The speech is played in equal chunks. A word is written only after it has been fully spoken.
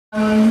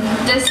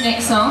This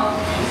next song,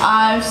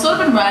 I've sort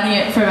of been writing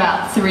it for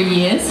about 3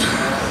 years.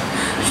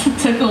 It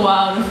took a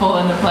while to fall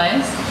into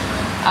place.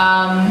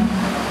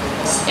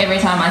 Every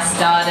time I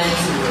started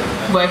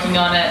working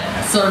on it,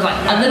 sort of like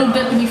a little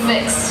bit would be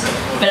fixed,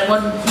 but it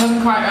wasn't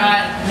quite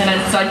right. And then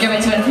I'd go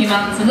back to it in a few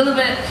months, a little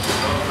bit,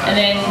 and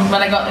then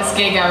when I got this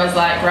gig I was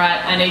like,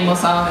 right, I need more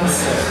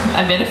songs,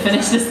 I better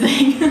finish this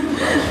thing.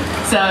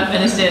 So I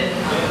finished it,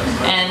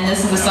 and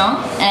this is the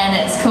song, and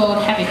it's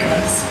called Happy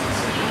Place.